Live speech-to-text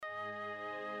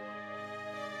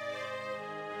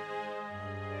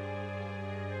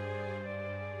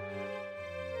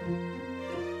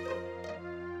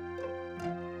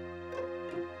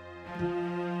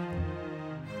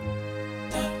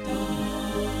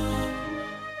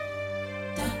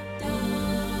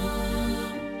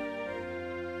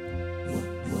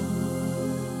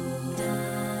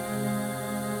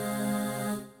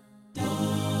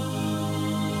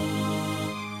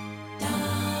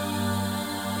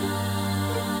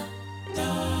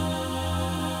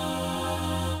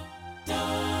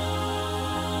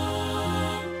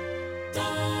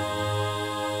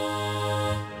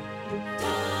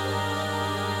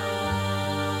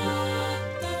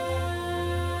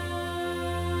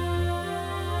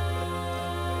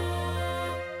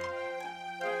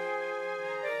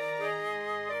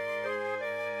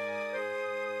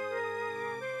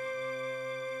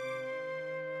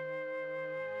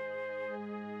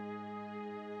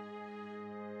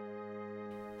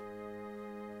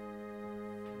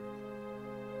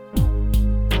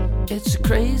It's a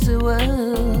crazy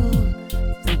world.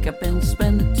 Think I've been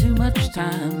spending too much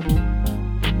time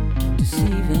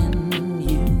deceiving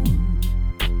you.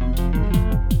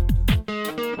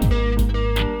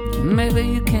 Maybe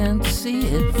you can't see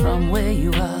it from where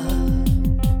you are.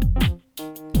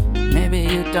 Maybe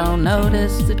you don't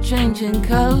notice the changing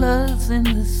colors in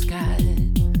the sky.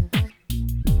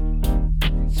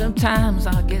 Sometimes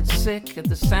I get sick at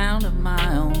the sound of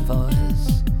my own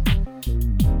voice.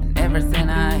 Everything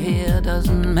I hear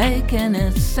doesn't make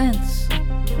any sense.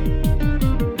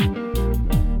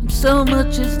 And so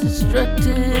much is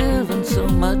destructive and so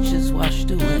much is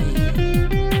washed away.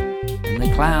 And the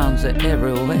clowns are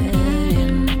everywhere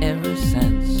in every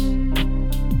sense.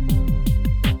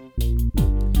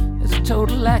 There's a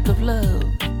total lack of love.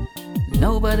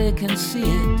 Nobody can see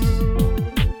it.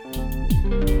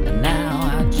 And now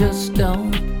I just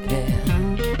don't care.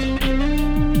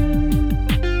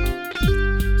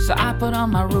 So I put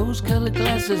on my rose-colored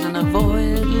glasses and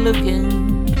avoid looking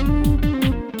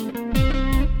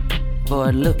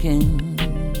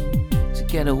to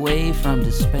get away from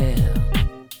despair.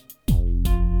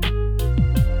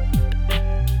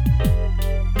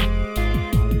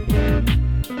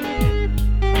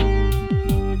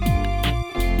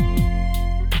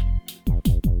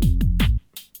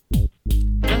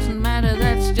 Doesn't matter,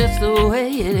 that's just the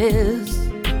way it is.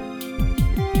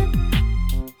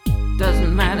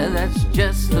 Doesn't matter, that's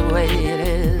just the way it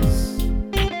is.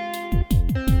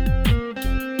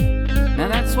 Now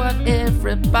that's what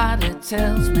everybody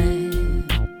tells me.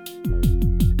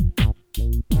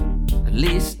 At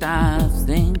least I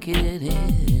think it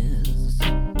is.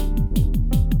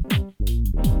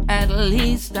 At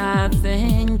least I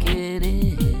think it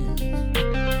is.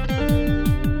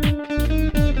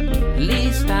 At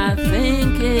least I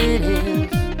think it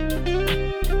is.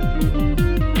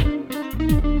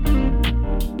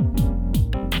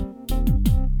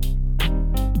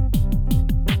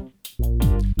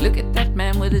 Look at that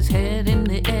man with his head in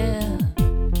the air,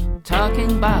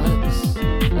 talking bollocks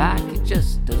like he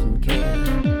just doesn't care.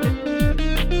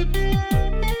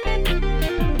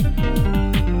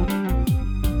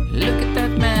 Look at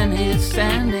that man, he's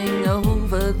standing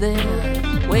over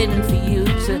there, waiting for you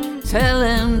to tell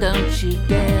him, don't you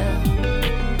dare.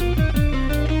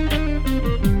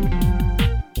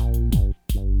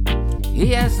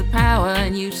 He has the power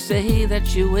and you say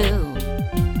that you will,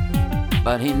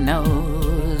 but he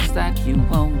knows that you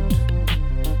won't.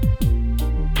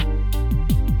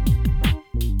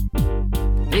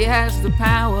 He has the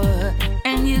power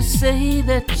and you say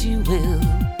that you will,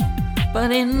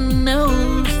 but he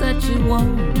knows that you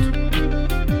won't.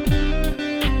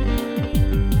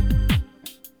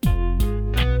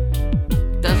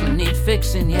 Doesn't need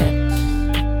fixing yet,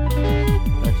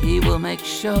 but he will make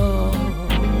sure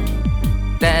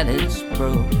that it's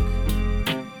broke.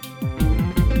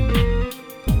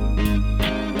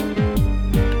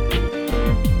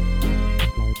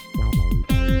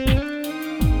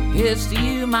 Here's to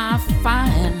you, my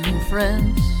fine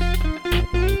friends,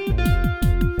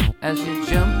 as you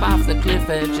jump off the cliff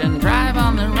edge and drive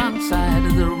on the wrong side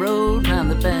of the road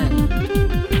round the bend.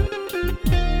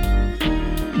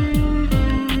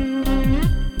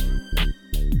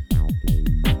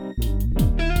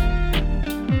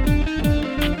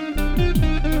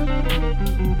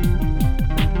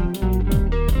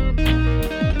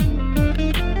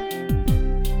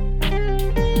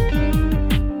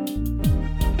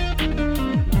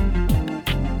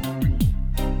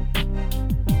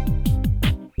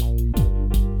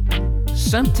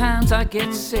 Sometimes I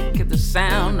get sick at the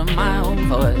sound of my own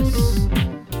voice,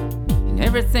 and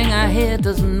everything I hear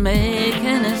doesn't make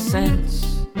any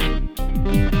sense.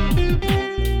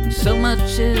 So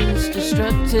much is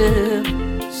destructive,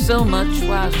 so much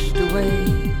washed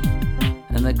away.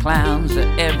 and the clowns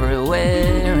are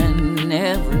everywhere in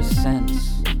every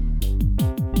sense.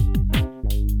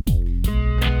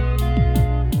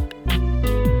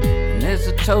 And there's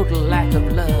a total lack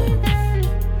of love.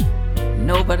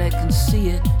 Nobody can see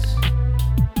it.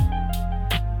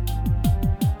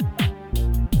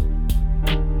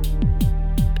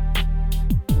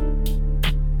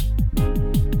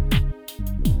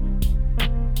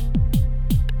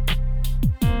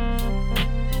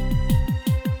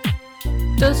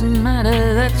 Doesn't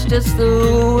matter, that's just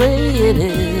the way it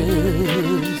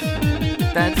is.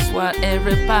 That's what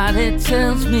everybody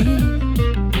tells me.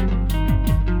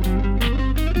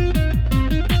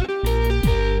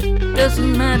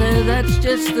 Doesn't matter, that's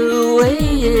just the way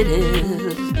it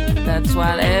is. That's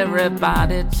what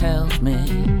everybody tells me.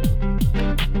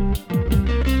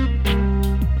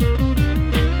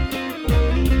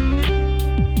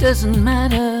 Doesn't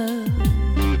matter.